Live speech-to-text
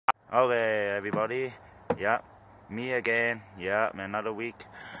Okay, everybody. Yeah, me again. Yeah, another week.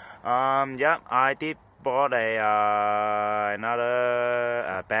 Yeah, I did bought another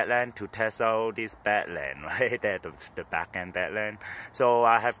Badland to test out this Badland, right? The back end Badland. So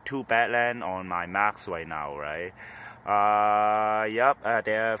I have two Badland on my maxx right now, right? Yep,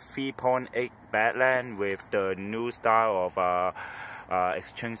 they're 3.8 Badland with the new style of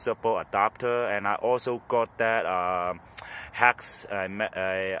exchangeable adapter, and I also got that maxx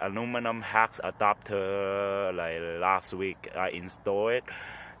aluminum maxx adapter like last week. I installed it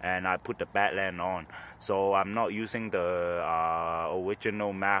and I put the Badland on, so I'm not using the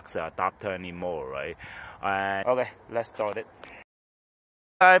original maxx adapter anymore, right? Okay, let's start it.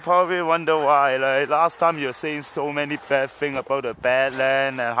 I probably wonder why, like last time you're saying so many bad things about the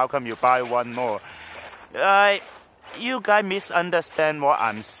Badland, and how come you buy one more? You guys misunderstand what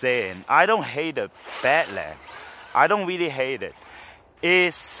I'm saying. I don't hate the Badland. I don't really hate it.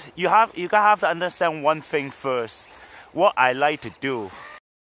 You guys have to understand one thing first. What I like to do.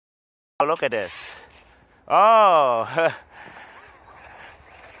 Oh, look at this. Oh,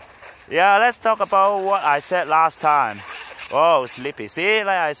 yeah. Let's talk about what I said last time. Oh, sleepy. See, like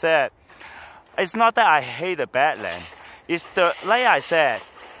I said, it's not that I hate the Badland. It's like I said,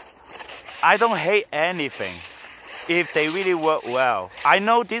 I don't hate anything if they really work well. I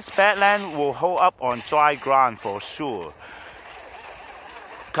know this Badland will hold up on dry ground for sure,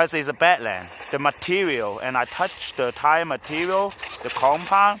 because it's a Badland. The material, and I touched the tire material, the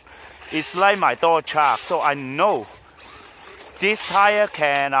compound, it's like my door track, so I know this tire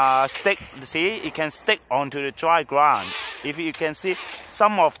can stick. See, it can stick onto the dry ground. If you can see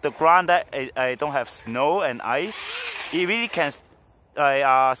some of the ground that I don't have snow and ice, it really can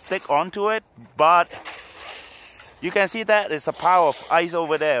stick onto it, but you can see that it's a pile of ice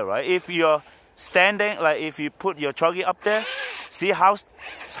over there, right? If you're standing, like if you put your truggy up there, see how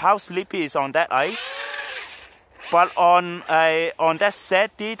slippery is on that ice. But on that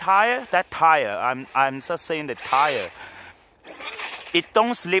ZD tire, I'm just saying the tire, it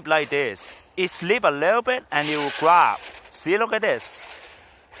don't slip like this. It slip a little bit and it will grab. See, look at this.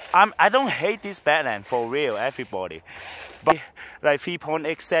 I don't hate this Badland for real, everybody. But like 3.8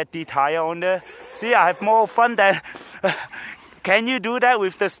 ZD tire on there. See, I have more fun than. Can you do that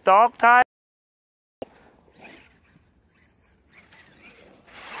with the stock tire?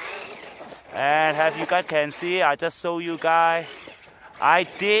 And as you guys can see, I just show you guys. I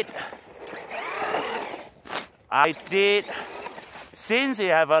did. Since you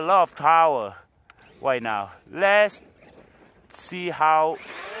have a lot of power right now, let's see how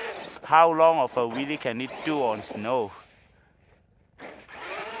long of a wheelie can it do on snow.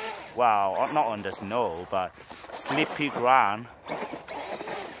 Wow, not on the snow, but slippy ground.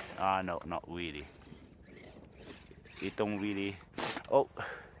 No, not really. It don't really. Oh.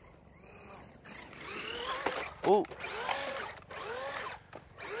 Oh.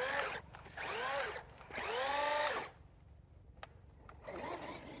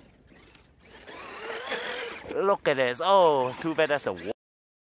 Look at this. Oh, too bad that's a wall.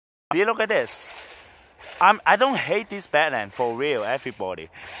 See, look at this. I don't hate this Badland for real, everybody.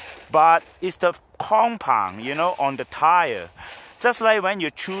 But it's the compound, you know, on the tire. Just like when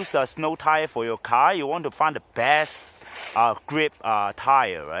you choose a snow tire for your car, you want to find the best grip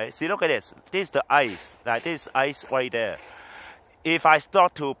tire, right? See, look at this. This is the ice. Like this ice right there. If I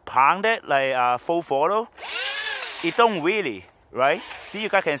start to pound it like full throttle, it don't really, right? See, you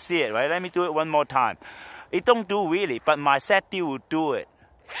guys can see it, right? Let me do it one more time. It don't do really, but my ZD will do it.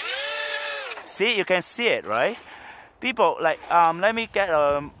 See, you can see it, right? People, like, let me get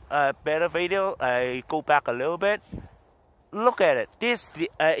a better video. Go back a little bit. Look at it. This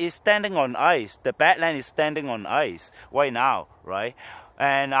is standing on ice. The Badland is standing on ice right now, right?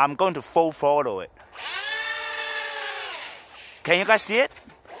 And I'm going to full throttle it. Can you guys see it?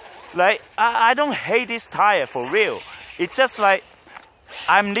 Like, I don't hate this tire for real. It's just like,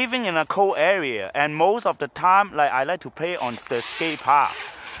 I'm living in a cold area, and most of the time, like, I like to play on the skate park.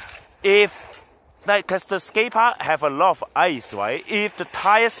 Because the skate park have a lot of ice, right? If the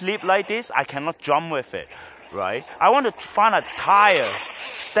tire slip like this, I cannot jump with it, right? I want to find a tire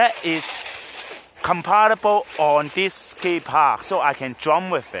that is compatible on this skate park, so I can jump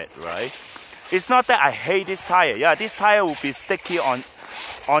with it, right? It's not that I hate this tire. Yeah, this tire will be sticky on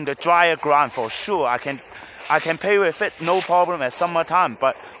the drier ground for sure. I can play with it, no problem at summertime.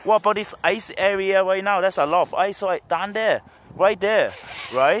 But what about this ice area right now? There's a lot of ice right down there, right there,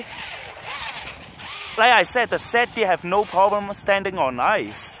 right? Like I said, the ZD have no problem standing on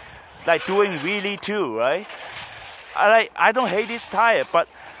ice, like doing wheelie too, right? I don't hate this tire, but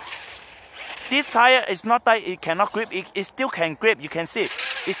this tire is not that it cannot grip. It still can grip. You can see it.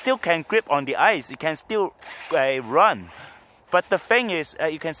 it still can grip on the ice. It can still run. But the thing is,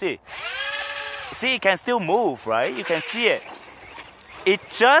 you can see, it can still move, right? You can see it. It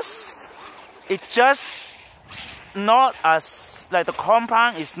just not as, like, the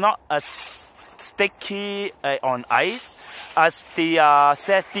compound is not as sticky on ice as the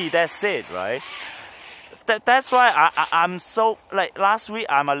ZD. That's it, right? That's why I'm so, like, last week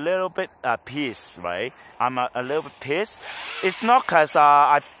I'm a little bit pissed, right? I'm a little bit pissed. It's not because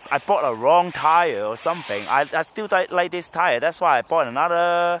I bought a wrong tire or something. I still like this tire. That's why I bought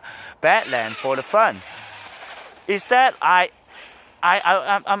another Badland for the fun. Is that I'm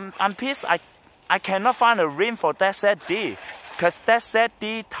pissed. I cannot find a rim for that ZD, because that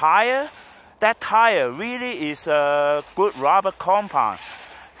ZD tire, that tire really is a good rubber compound.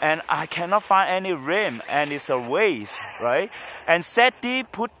 And I cannot find any rim, and it's a waste, right? And ZD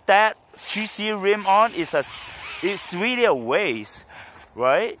put that GC rim on, it's really a waste,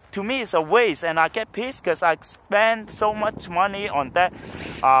 right? To me, it's a waste, and I get pissed because I spent so much money on that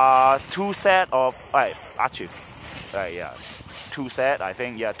two set of, actually, yeah, two set, I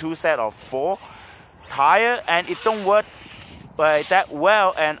think, yeah, two set of 4 tire, and it don't work that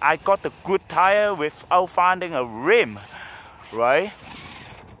well, and I got the good tire without finding a rim, right?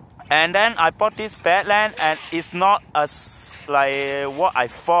 And then I bought this Badland, and it's not as like what I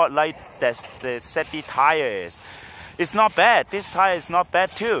thought like the ZD tire is. It's not bad. This tire is not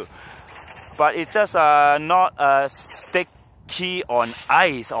bad too, but it's just not sticky on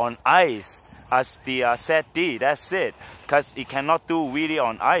ice as the ZD. That's it, because it cannot do really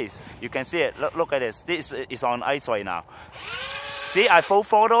on ice. You can see it. Look at this. This is on ice right now. See, I full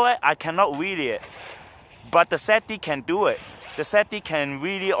photo it. I cannot wheelie it, but the ZD can do it. The ZD can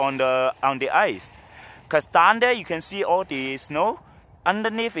really on the ice, because down there you can see all the snow.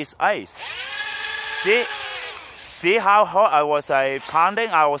 Underneath is ice. See how hard I was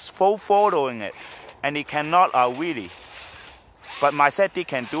pounding. I was full photoing it, and it cannot wheelie. But my ZD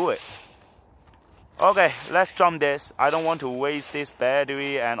can do it. Okay, let's jump this. I don't want to waste this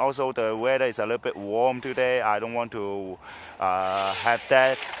battery, and also the weather is a little bit warm today. I don't want to have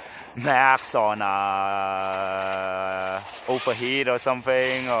that maxx on overheat or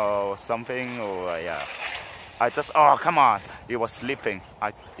something, or yeah. I just, oh come on, it was slipping.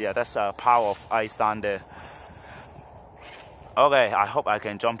 Yeah, that's a power of ice down there. Okay, I hope I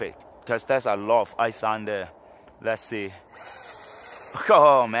can jump it, because there's a lot of ice down there. Let's see.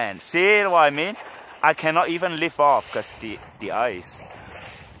 Oh man, see what I mean? I cannot even lift off because the ice.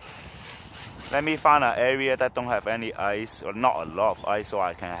 Let me find an area that don't have any ice, or not a lot of ice, so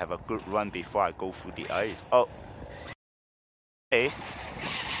I can have a good run before I go through the ice. Oh, okay.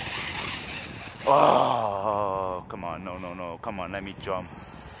 Oh, come on, no, come on, let me jump.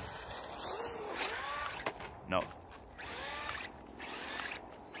 No.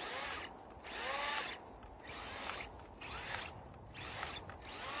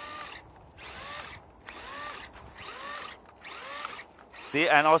 See,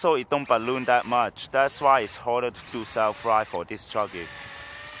 and also it don't balloon that much. That's why it's harder to do self-ride for this jockey.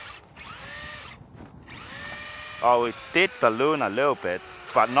 Oh, it did balloon a little bit,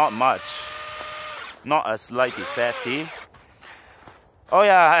 but not much. Not as like the ZD. Oh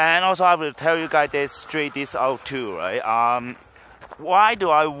yeah, and also I will tell you guys this, straight this out too, right? Why do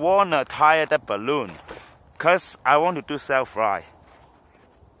I wanna tire that balloon? Cause I want to do self-ride.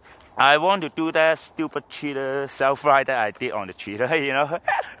 I want to do that stupid cheater self-ride that I did on the cheater, you know.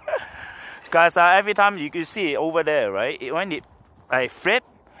 Because every time you can see it over there, right? When it flip,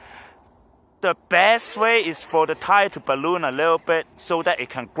 the best way is for the tire to balloon a little bit so that it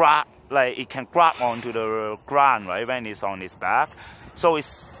can grab, like it can grab onto the ground, right? When it's on its back, so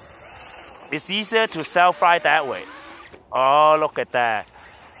it's easier to self-ride that way. Oh, look at that!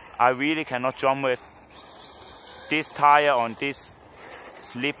 I really cannot jump with this tire on this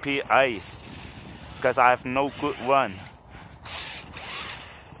slippy ice because I have no good run.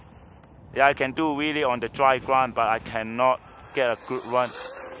 Yeah, I can do really on the dry ground, but I cannot get a good run.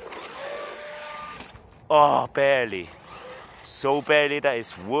 Oh, barely. So barely that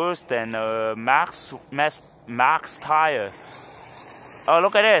is worse than a maxx tire. Oh,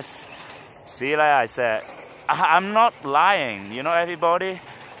 look at this. See, like I said, I'm not lying, you know, everybody.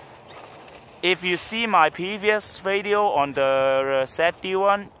 If you see my previous video on the ZD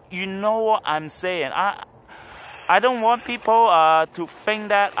one, you know what I'm saying. I don't want people to think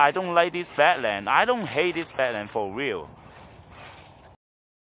that I don't like this Badland. I don't hate this Badland for real.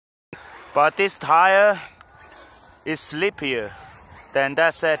 But this tire is slippier than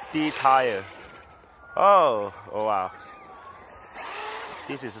that ZD tire. Oh wow.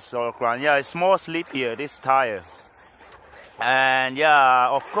 This is a solid ground. Yeah, it's more slippier, this tire. And yeah,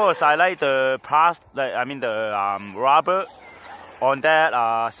 of course I like the rubber on that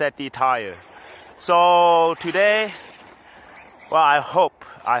ZD tire. So today, well, I hope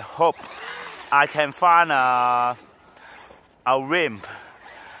I can find a rim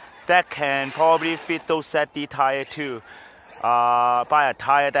that can probably fit those ZD tire too. Buy a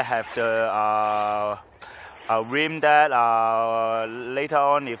tire that have the a rim that later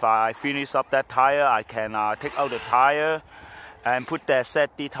on, if I finish up that tire, I can take out the tire and put that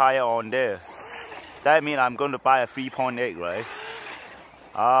ZD tire on there. That means I'm going to buy a 3.8, right?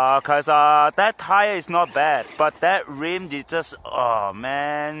 Cause that tire is not bad, but that rim is just, oh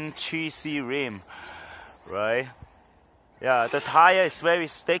man, cheesy rim, right? Yeah, the tire is very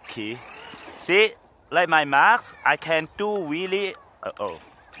sticky. See, like my maxx, I can do wheelie.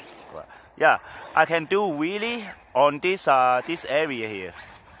 Yeah, I can do wheelie on this this area here.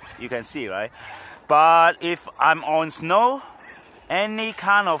 You can see, right? But if I'm on snow, any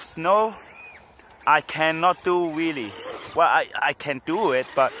kind of snow, I cannot do wheelie. Well, I can do it,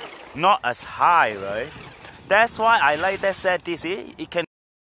 but not as high, right? That's why I like that ZD. See, it can,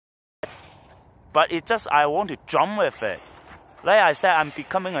 but it's just I want to jump with it. Like I said, I'm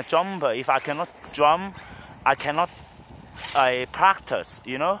becoming a jumper. If I cannot jump, I cannot practice,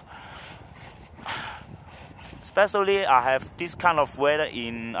 you know. Especially I have this kind of weather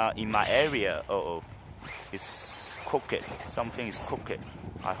in my area. It's crooked. Something is crooked.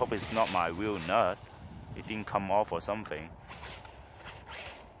 I hope it's not my wheel nut. It didn't come off or something.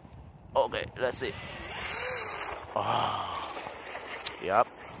 Okay, let's see. Oh, yep.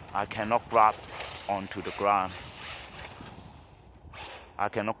 I cannot grab onto the ground. I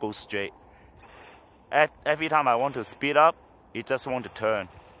cannot go straight. Every time I want to speed up, it just want to turn.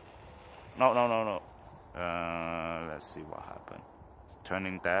 No. Let's see what happened. It's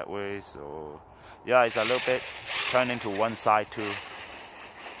turning that way, so yeah, it's a little bit turning to one side too.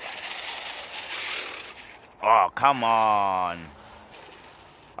 Oh, come on.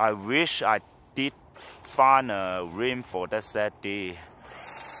 I wish I did find a rim for that ZD.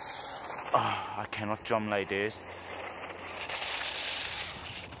 Oh, I cannot jump like this.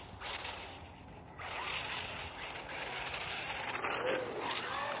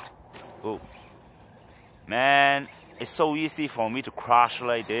 Oh, man, it's so easy for me to crash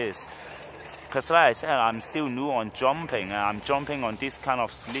like this. Because like I said, I'm still new on jumping, and I'm jumping on this kind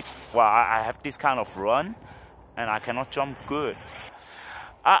of slip. Well, I have this kind of run, and I cannot jump good.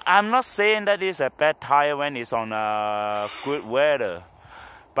 I'm not saying that it's a bad tire when it's on good weather,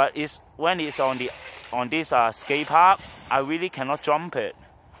 but it's when it's on this skate park, I really cannot jump it.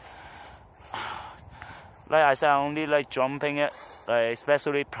 Like I said, I only like jumping it,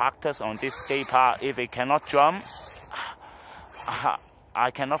 especially practice on this skate park. If it cannot jump,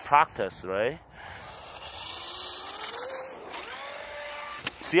 I cannot practice, right?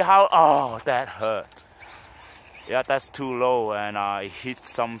 See how, oh, that hurt. Yeah, that's too low and I hit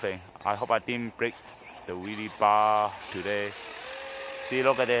something. I hope I didn't break the wheelie bar today. See,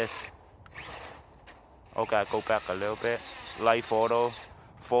 look at this. Okay, I go back a little bit. Light photo,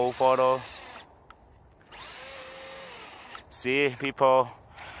 full photo. See, people,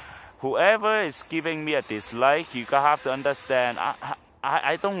 whoever is giving me a dislike, you have to understand,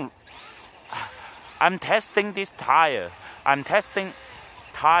 I don't, I'm testing this tire. I'm testing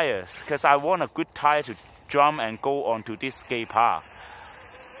tires because I want a good tire to jump and go onto this skate park.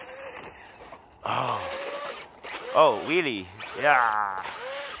 Oh, really? Yeah.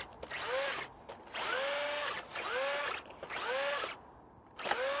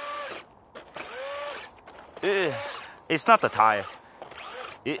 It's not the tire.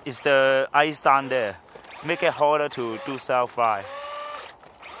 It's the ice down there. Make it harder to do self-ride.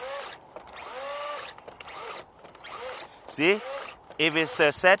 See? If it's a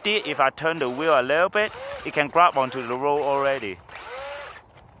ZD, if I turn the wheel a little bit, it can grab onto the road already.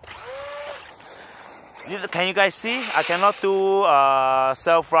 Can you guys see? I cannot do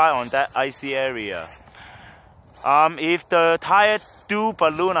self-ride on that icy area. If the tire do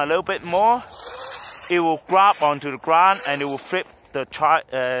balloon a little bit more, it will grab onto the ground and it will flip the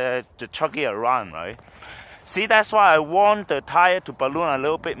chuggy around, right? See, that's why I want the tire to balloon a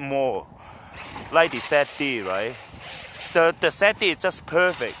little bit more, like the ZD, right? The ZD is just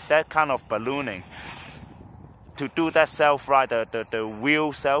perfect, that kind of ballooning. To do that self-ride, the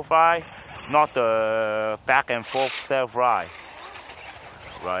wheel self-ride, not the back and forth self-ride,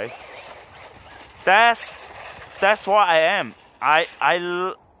 right? That's what I am.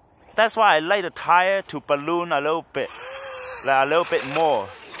 That's why I like the tire to balloon a little bit, like a little bit more.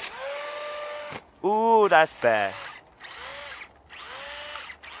 Ooh, that's bad.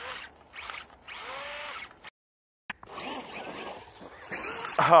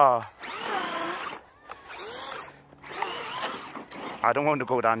 I don't want to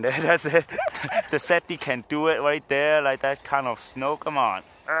go down there. That's it. The Seti can do it right there, like that kind of snow. Come on.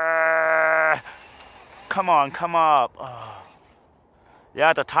 Come on, come up.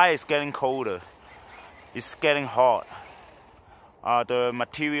 Yeah, the tire is getting colder. It's getting hot. The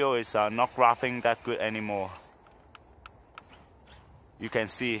material is not grabbing that good anymore. You can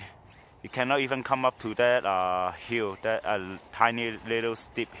see, you cannot even come up to that hill, that tiny little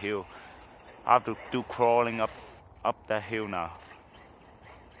steep hill. I have to do crawling up that hill now.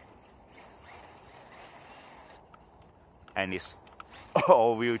 And it's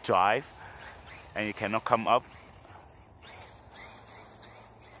all-wheel drive, and you cannot come up.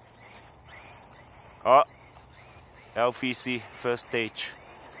 Oh, LVC first stage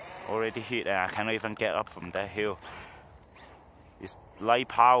already hit, and I cannot even get up from that hill. It's light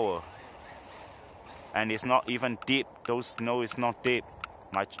power, and it's not even deep. Those snow is not deep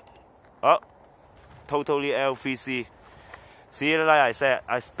much. Oh, totally LVC. See, like I said,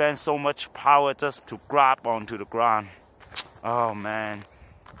 I spent so much power just to grab onto the ground. Oh man.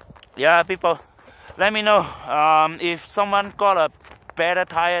 Yeah, people, let me know if someone got a better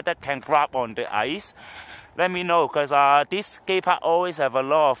tire that can grab on the ice. Let me know, because this skate park always have a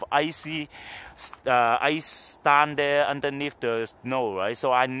lot of icy ice down there underneath the snow, right?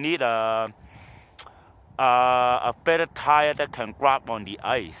 So I need a better tire that can grab on the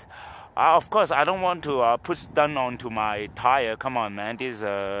ice. Of course, I don't want to put stun onto my tire. Come on, man. This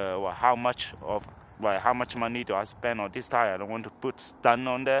how much money do I spend on this tire? I don't want to put stun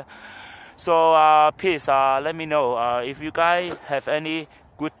on there. So please let me know if you guys have any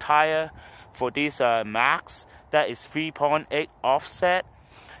good tire for this maxx that is 3.8 offset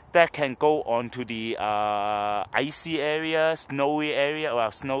that can go onto the icy area, snowy area.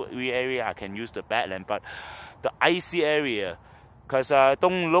 Well, snowy area I can use the Badland, but the icy area, because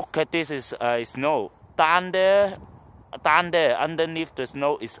don't look at this is snow down there underneath the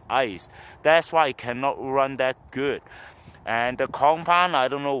snow is ice. That's why it cannot run that good. And the compound, I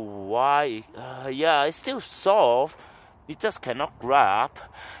don't know why. Yeah, it's still soft. It just cannot grab.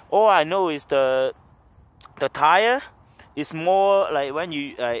 All I know is the tire is more like when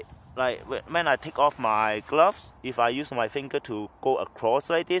you like when I take off my gloves. If I use my finger to go across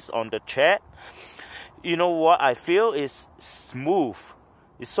like this on the tread, you know what I feel is smooth.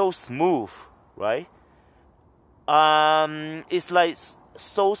 It's so smooth, right? It's like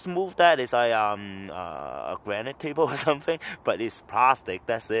so smooth that it's like a granite table or something, but it's plastic.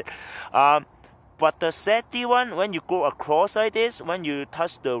 That's it. But the Seti one, when you go across like this, when you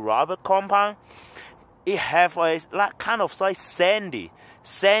touch the rubber compound, it have a like kind of like sandy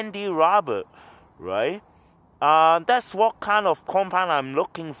rubber, right? That's what kind of compound I'm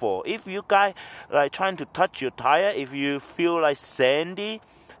looking for. If you guys like trying to touch your tire, if you feel like sandy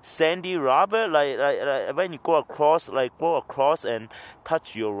rubber, like when you go across and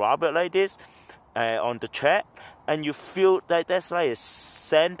touch your rubber like this on the track, and you feel that that's like a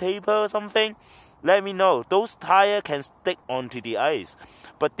sandpaper or something, let me know. Those tires can stick onto the ice.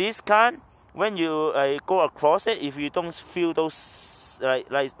 But this kind, when you go across it, if you don't feel those like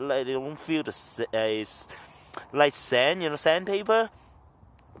you don't feel the like sand, you know, sandpaper,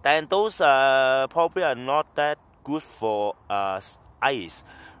 then those probably are not that good for ice,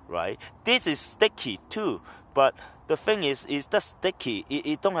 right? This is sticky too, but the thing is, it's just sticky.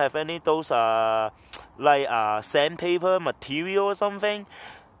 It don't have any those like sandpaper material or something.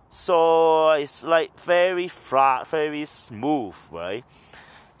 So it's like very flat, very smooth, right?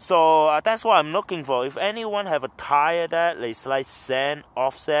 So that's what I'm looking for. If anyone have a tire that is like sand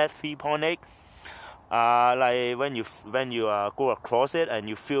offset 3.8, like when you go across it and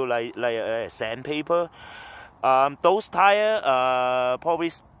you feel like sandpaper, those tire probably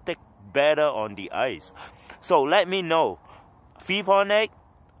stick better on the ice. So let me know. 3.8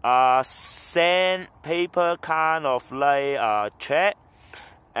 sandpaper kind of like tread,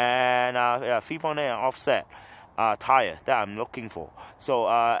 and 3.8 offset tire that I'm looking for. So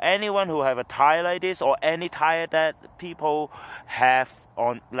anyone who have a tire like this, or any tire that people have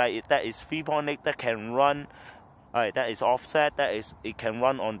on like that is 3.8 that can run, that is offset, it can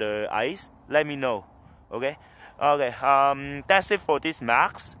run on the ice, let me know. Okay. That's it for this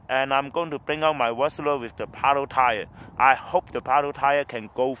maxx, and I'm going to bring out my Whistler with the paddle tire. I hope the paddle tire can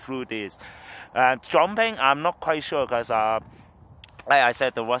go through this. Jumping, I'm not quite sure, because like I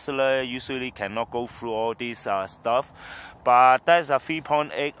said, the Whistler usually cannot go through all this stuff, but that's a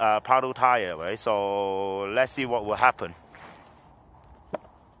 3.8 paddle tire, right? So let's see what will happen.